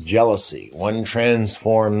transforms jealousy. One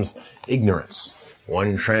transforms ignorance.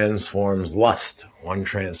 One transforms lust. One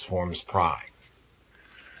transforms pride.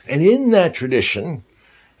 And in that tradition,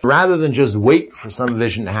 rather than just wait for some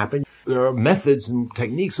vision to happen, there are methods and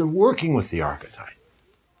techniques of working with the archetype.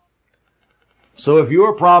 So if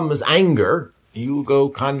your problem is anger, you go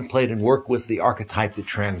contemplate and work with the archetype that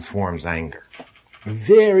transforms anger.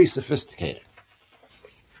 Very sophisticated.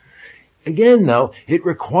 Again, though, it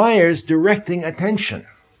requires directing attention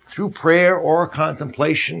through prayer or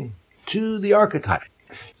contemplation to the archetype.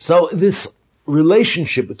 So this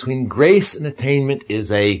relationship between grace and attainment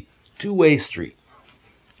is a two-way street.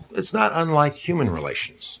 It's not unlike human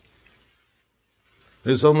relations.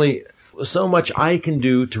 There's only so much I can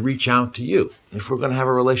do to reach out to you. If we're going to have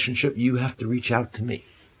a relationship, you have to reach out to me.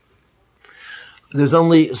 There's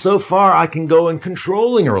only so far I can go in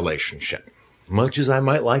controlling a relationship, much as I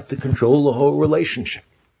might like to control the whole relationship.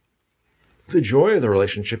 The joy of the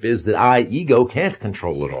relationship is that I, ego, can't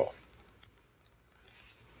control it all.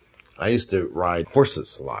 I used to ride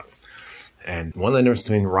horses a lot. And one of the differences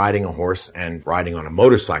between riding a horse and riding on a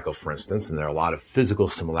motorcycle, for instance, and there are a lot of physical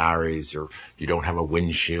similarities. You don't have a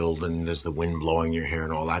windshield and there's the wind blowing your hair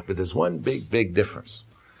and all that. But there's one big difference.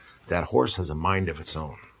 That horse has a mind of its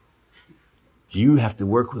own. You have to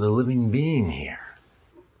work with a living being here.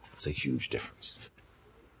 It's a huge difference.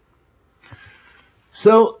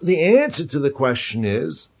 So the answer to the question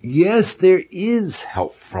is, yes, there is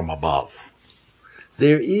help from above.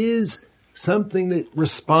 There is something that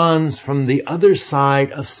responds from the other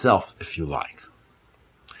side of self, if you like.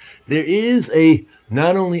 There is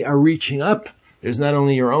not only a reaching up, there's not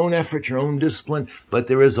only your own effort, your own discipline, but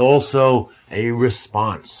there is also a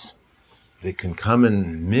response that can come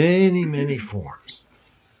in many forms.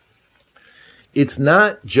 It's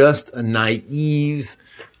not just a naive,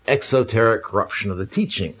 exoteric corruption of the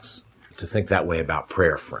teachings to think that way about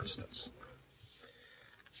prayer, for instance.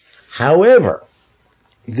 However,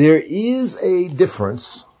 there is a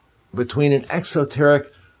difference between an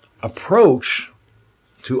exoteric approach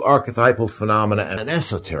to archetypal phenomena and an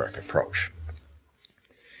esoteric approach.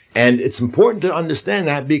 And it's important to understand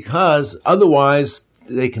that because otherwise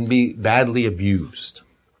they can be badly abused.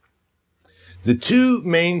 The two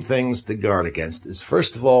main things to guard against is,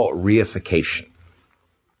 first of all, reification.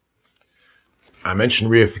 I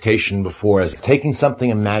mentioned reification before as taking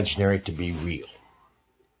something imaginary to be real.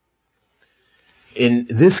 In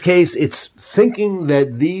this case, it's thinking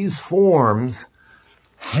that these forms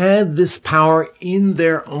had this power in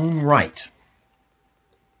their own right.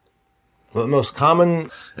 Well, the most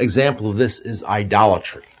common example of this is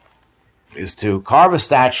idolatry, is to carve a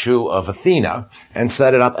statue of Athena and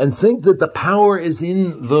set it up and think that the power is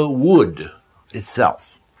in the wood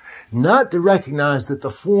itself, not to recognize that the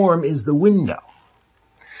form is the window.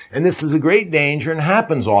 And this is a great danger and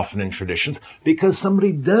happens often in traditions because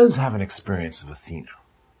somebody does have an experience of Athena.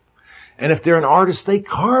 And if they're an artist, they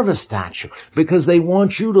carve a statue because they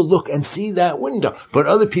want you to look and see that window. But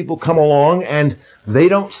other people come along and they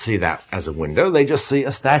don't see that as a window. They just see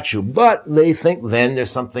a statue. But they think then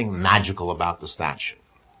there's something magical about the statue.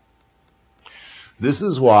 This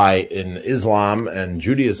is why in Islam and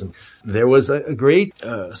Judaism, there was a great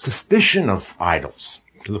suspicion of idols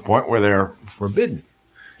to the point where they're forbidden.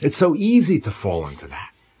 It's so easy to fall into that.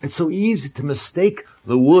 It's so easy to mistake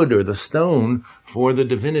the wood or the stone for the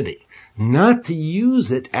divinity, not to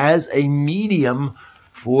use it as a medium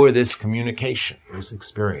for this communication, this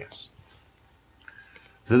experience.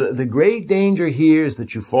 So the great danger here is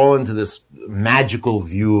that you fall into this magical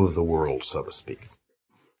view of the world, so to speak.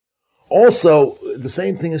 Also, the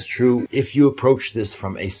same thing is true if you approach this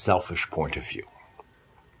from a selfish point of view.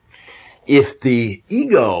 If the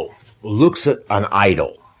ego looks at an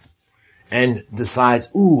idol and decides,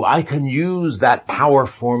 ooh, I can use that power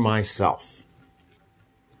for myself.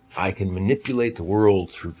 I can manipulate the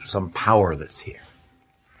world through some power that's here.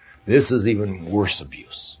 This is even worse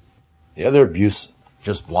abuse. The other abuse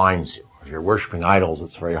just blinds you. If you're worshiping idols,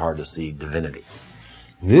 it's very hard to see divinity.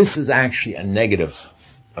 This is actually a negative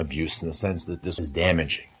abuse in the sense that this is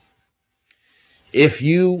damaging. If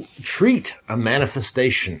you treat a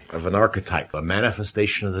manifestation of an archetype, a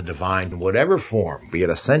manifestation of the divine in whatever form, be it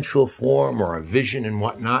a sensual form or a vision and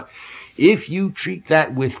whatnot, if you treat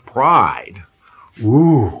that with pride,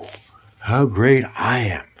 ooh, how great I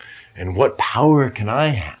am, and what power can I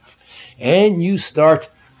have, and you start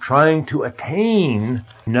trying to attain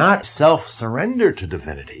not self-surrender to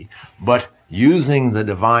divinity, but using the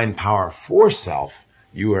divine power for self,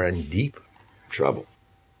 you are in deep trouble.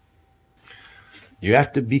 You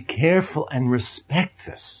have to be careful and respect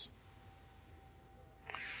this.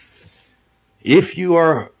 If you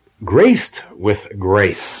are graced with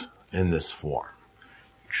grace in this form,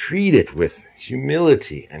 treat it with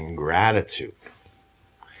humility and gratitude.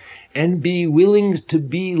 And be willing to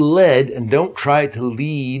be led, and don't try to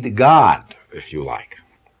lead God, if you like.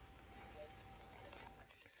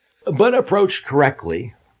 But approach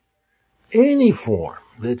correctly any form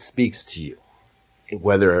that speaks to you.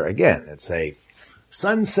 Whether, again, it's a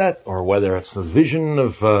sunset or whether it's the vision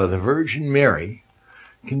of the Virgin Mary,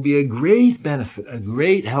 can be a great benefit, a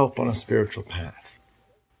great help on a spiritual path.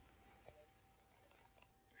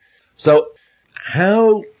 So,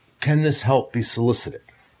 how can this help be solicited?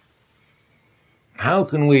 How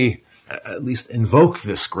can we at least invoke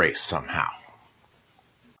this grace somehow?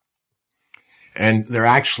 And there are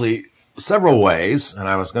actually several ways, and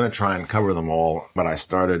I was going to try and cover them all, but I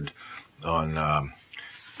started on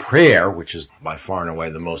prayer, which is by far and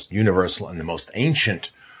away the most universal and the most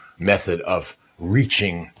ancient method of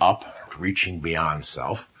reaching up, reaching beyond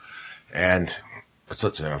self. And it's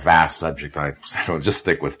such a vast subject, I will just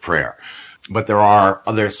stick with prayer. But there are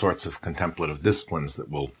other sorts of contemplative disciplines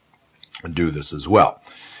that will do this as well.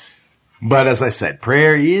 But as I said,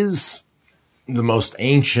 prayer is the most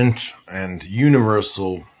ancient and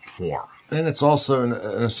universal form. And it's also, in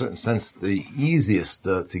a certain sense, the easiest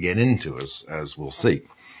to get into, as we'll see.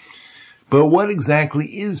 But what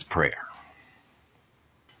exactly is prayer?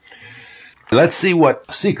 Let's see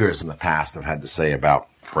what seekers in the past have had to say about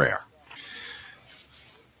prayer.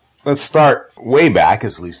 Let's start way back,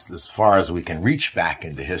 at least as far as we can reach back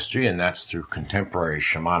into history, and that's through contemporary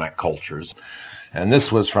shamanic cultures. And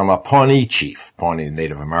this was from a Pawnee chief, Pawnee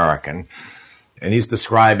Native American, and he's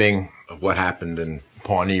describing what happened in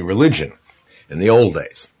Pawnee religion in the old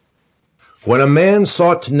days. When a man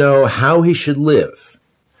sought to know how he should live,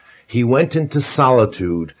 he went into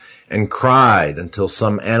solitude and cried until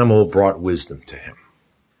some animal brought wisdom to him.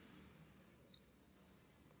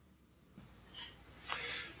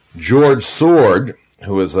 George Sword,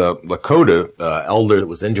 who was a Lakota elder that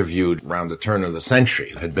was interviewed around the turn of the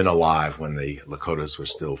century, had been alive when the Lakotas were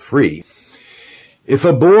still free. If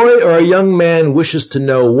a boy or a young man wishes to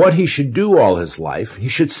know what he should do all his life, he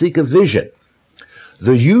should seek a vision.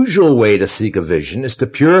 The usual way to seek a vision is to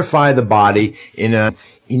purify the body in an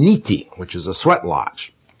initi, which is a sweat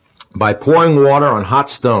lodge, by pouring water on hot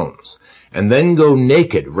stones, and then go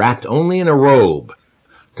naked, wrapped only in a robe,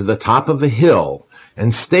 to the top of a hill,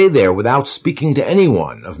 and stay there without speaking to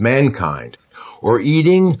anyone of mankind, or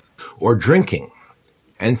eating or drinking,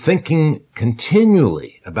 and thinking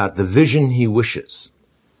continually about the vision he wishes.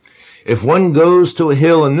 If one goes to a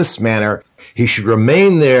hill in this manner, he should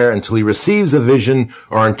remain there until he receives a vision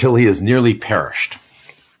or until he has nearly perished.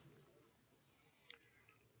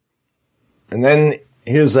 And then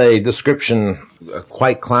here's a description,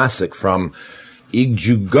 quite classic, from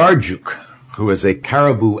Igjugarjuk, who is a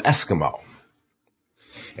Caribou Eskimo.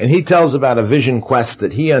 And he tells about a vision quest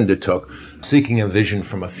that he undertook, seeking a vision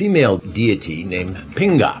from a female deity named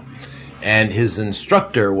Pinga. And his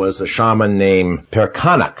instructor was a shaman named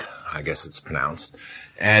Perkanak, I guess it's pronounced.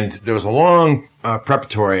 And there was a long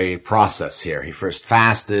preparatory process here. He first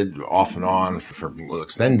fasted off and on for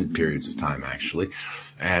extended periods of time, actually,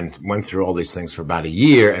 and went through all these things for about a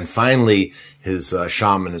year. And finally, his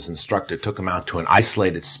shaman, his instructor, took him out to an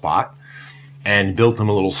isolated spot and built him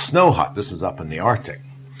a little snow hut. This is up in the Arctic.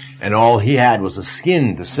 And all he had was a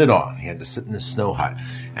skin to sit on. He had to sit in a snow hut.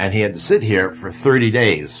 And he had to sit here for 30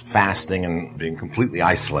 days, fasting and being completely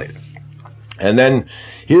isolated. And then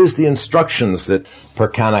here's the instructions that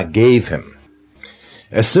Purkana gave him.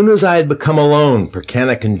 As soon as I had become alone,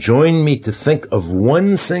 Purkana enjoined me to think of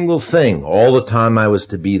one single thing all the time I was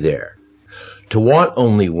to be there. To want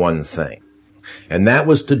only one thing. And that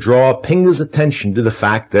was to draw Pinga's attention to the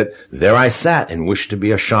fact that there I sat and wished to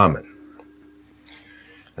be a shaman.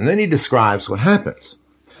 And then he describes what happens.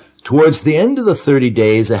 Towards the end of the 30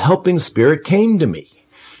 days, a helping spirit came to me.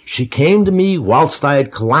 She came to me whilst I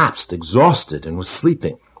had collapsed, exhausted, and was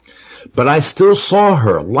sleeping. But I still saw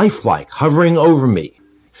her, lifelike, hovering over me.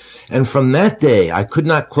 And from that day, I could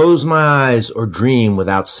not close my eyes or dream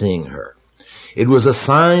without seeing her. It was a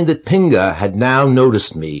sign that Pinga had now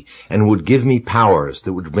noticed me and would give me powers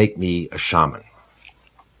that would make me a shaman.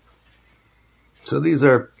 So these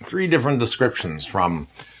are 3 different descriptions from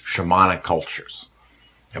shamanic cultures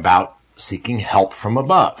about seeking help from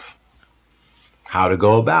above, how to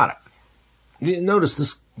go about it. You notice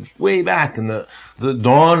this way back in the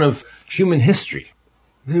dawn of human history,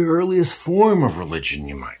 the earliest form of religion,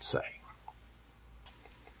 you might say.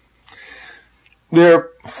 There are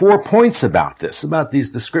 4 points about this, about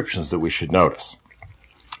these descriptions that we should notice.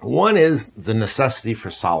 One is the necessity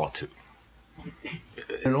for solitude.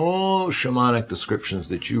 In all shamanic descriptions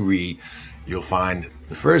that you read, you'll find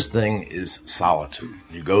the first thing is solitude.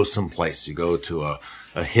 You go someplace, you go to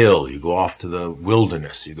a hill, you go off to the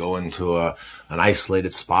wilderness, you go into an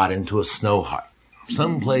isolated spot, into a snow hut,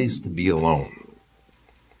 someplace to be alone.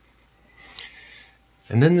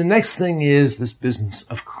 And then the next thing is this business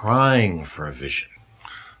of crying for a vision.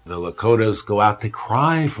 The Lakotas go out to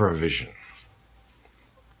cry for a vision.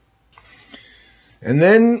 And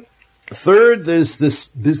then third, there's this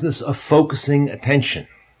business of focusing attention,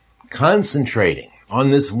 concentrating on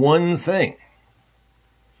this one thing.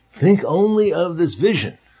 Think only of this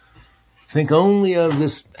vision. Think only of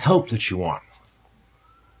this help that you want.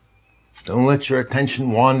 Don't let your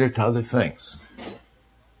attention wander to other things.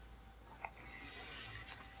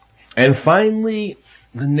 And finally,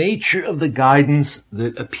 the nature of the guidance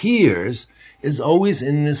that appears is always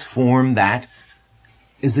in this form that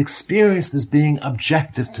is experienced as being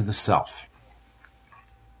objective to the self.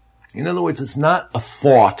 In other words, it's not a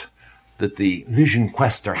thought that the vision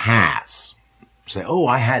quester has. Say, oh,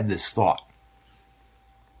 I had this thought.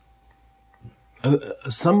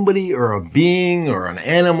 Somebody or a being or an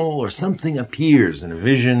animal or something appears in a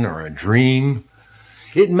vision or a dream.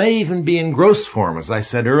 It may even be in gross form, as I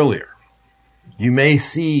said earlier. You may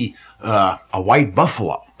see a white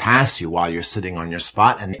buffalo pass you while you're sitting on your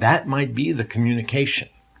spot, and that might be the communication.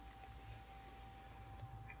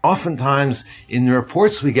 Oftentimes, in the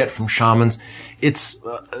reports we get from shamans, it's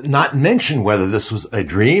not mentioned whether this was a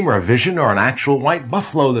dream or a vision or an actual white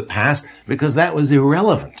buffalo that passed, because that was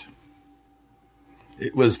irrelevant.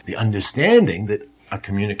 It was the understanding that a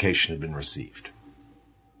communication had been received.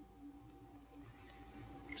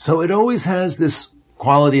 So it always has this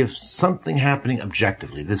quality of something happening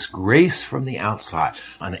objectively, this grace from the outside,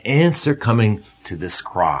 an answer coming to this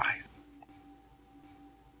cry.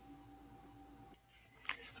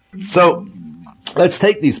 So let's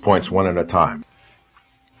take these points one at a time.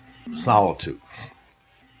 Solitude.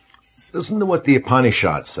 Listen to what the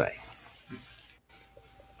Upanishads say.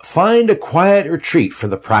 Find a quiet retreat for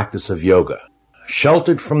the practice of yoga,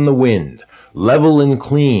 sheltered from the wind, level and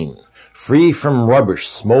clean, free from rubbish,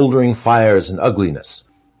 smoldering fires, and ugliness,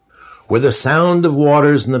 where the sound of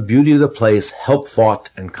waters and the beauty of the place help thought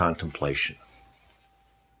and contemplation.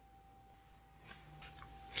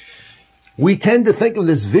 We tend to think of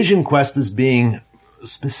this vision quest as being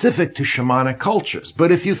specific to shamanic cultures,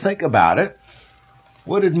 but if you think about it,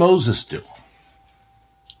 what did Moses do?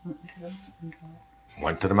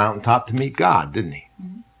 Went to the mountaintop to meet God, didn't he?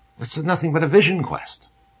 This is nothing but a vision quest.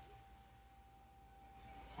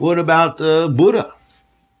 What about Buddha?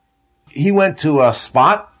 He went to a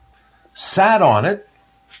spot, sat on it,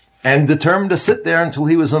 and determined to sit there until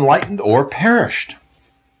he was enlightened or perished.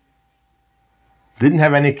 Didn't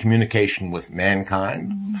have any communication with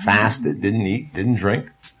mankind, fasted, didn't eat, didn't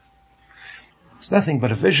drink. It's nothing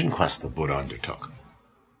but a vision quest that Buddha undertook.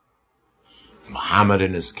 Muhammad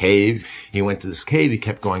in his cave, he went to this cave, he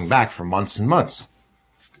kept going back for months and months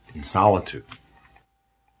in solitude.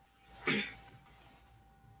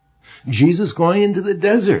 Jesus going into the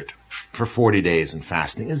desert for 40 days and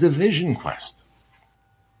fasting is a vision quest.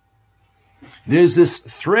 There's this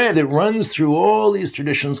thread that runs through all these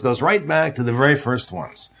traditions, goes right back to the very first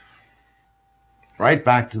ones, right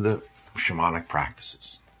back to the shamanic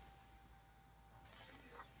practices.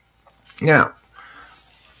 Now,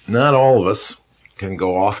 not all of us can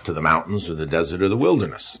go off to the mountains or the desert or the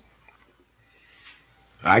wilderness.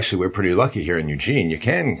 Actually, we're pretty lucky here in Eugene. You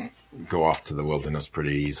can go off to the wilderness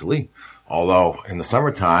pretty easily. Although in the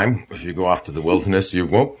summertime, if you go off to the wilderness, you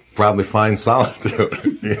won't probably find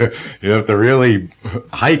solitude. You have to really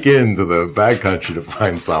hike into the backcountry to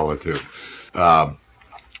find solitude.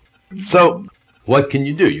 So what can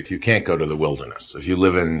you do if you can't go to the wilderness? If you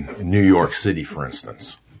live in New York City, for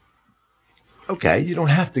instance. Okay, you don't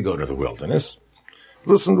have to go to the wilderness.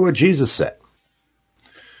 Listen to what Jesus said.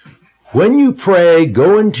 When you pray,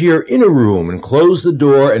 go into your inner room and close the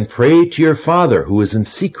door and pray to your Father who is in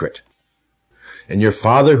secret. And your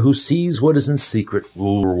Father who sees what is in secret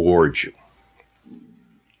will reward you.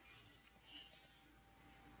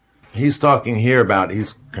 He's talking here about,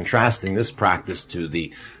 he's contrasting this practice to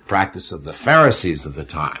the practice of the Pharisees of the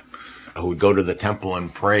time, who would go to the temple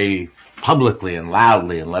and pray publicly and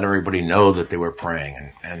loudly and let everybody know that they were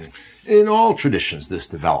praying. And in all traditions, this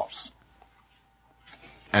develops.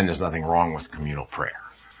 And there's nothing wrong with communal prayer.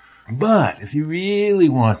 But if you really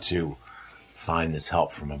want to find this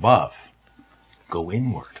help from above, go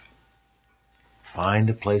inward. Find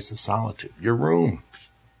a place of solitude, your room.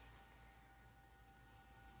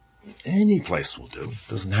 Any place will do. It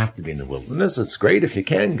doesn't have to be in the wilderness. It's great if you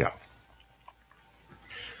can go.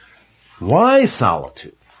 Why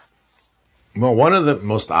solitude? Well, one of the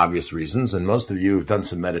most obvious reasons, and most of you who've done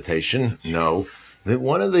some meditation know that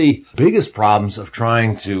one of the biggest problems of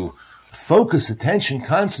trying to focus attention,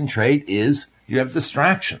 concentrate, is you have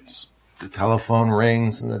distractions. The telephone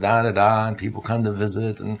rings and the da-da-da, and people come to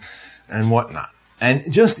visit and whatnot.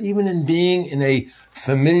 And just even in being in a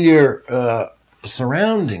familiar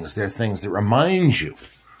surroundings, there are things that remind you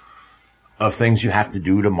of things you have to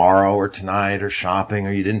do tomorrow or tonight or shopping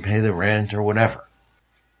or you didn't pay the rent or whatever.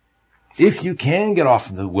 If you can get off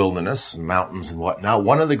in the wilderness, mountains and whatnot,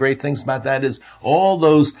 one of the great things about that is all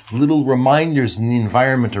those little reminders in the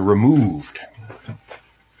environment are removed.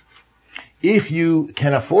 If you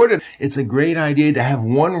can afford it, it's a great idea to have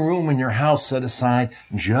one room in your house set aside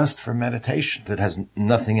just for meditation that has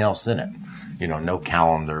nothing else in it. No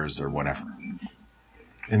calendars or whatever.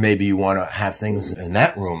 And maybe you want to have things in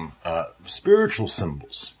that room, spiritual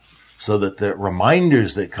symbols, so that the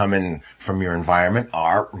reminders that come in from your environment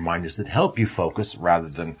are reminders that help you focus rather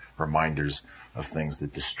than reminders of things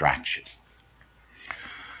that distract you.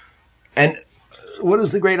 And what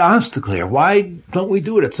is the great obstacle here? Why don't we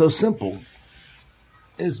do it? It's so simple.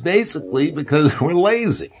 It's basically because we're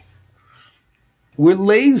lazy. We're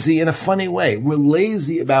lazy in a funny way. We're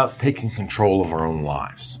lazy about taking control of our own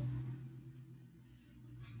lives.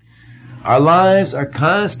 Our lives are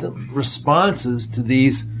constant responses to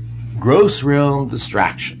these gross realm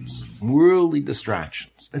distractions, worldly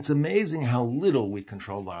distractions. It's amazing how little we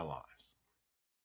control our lives.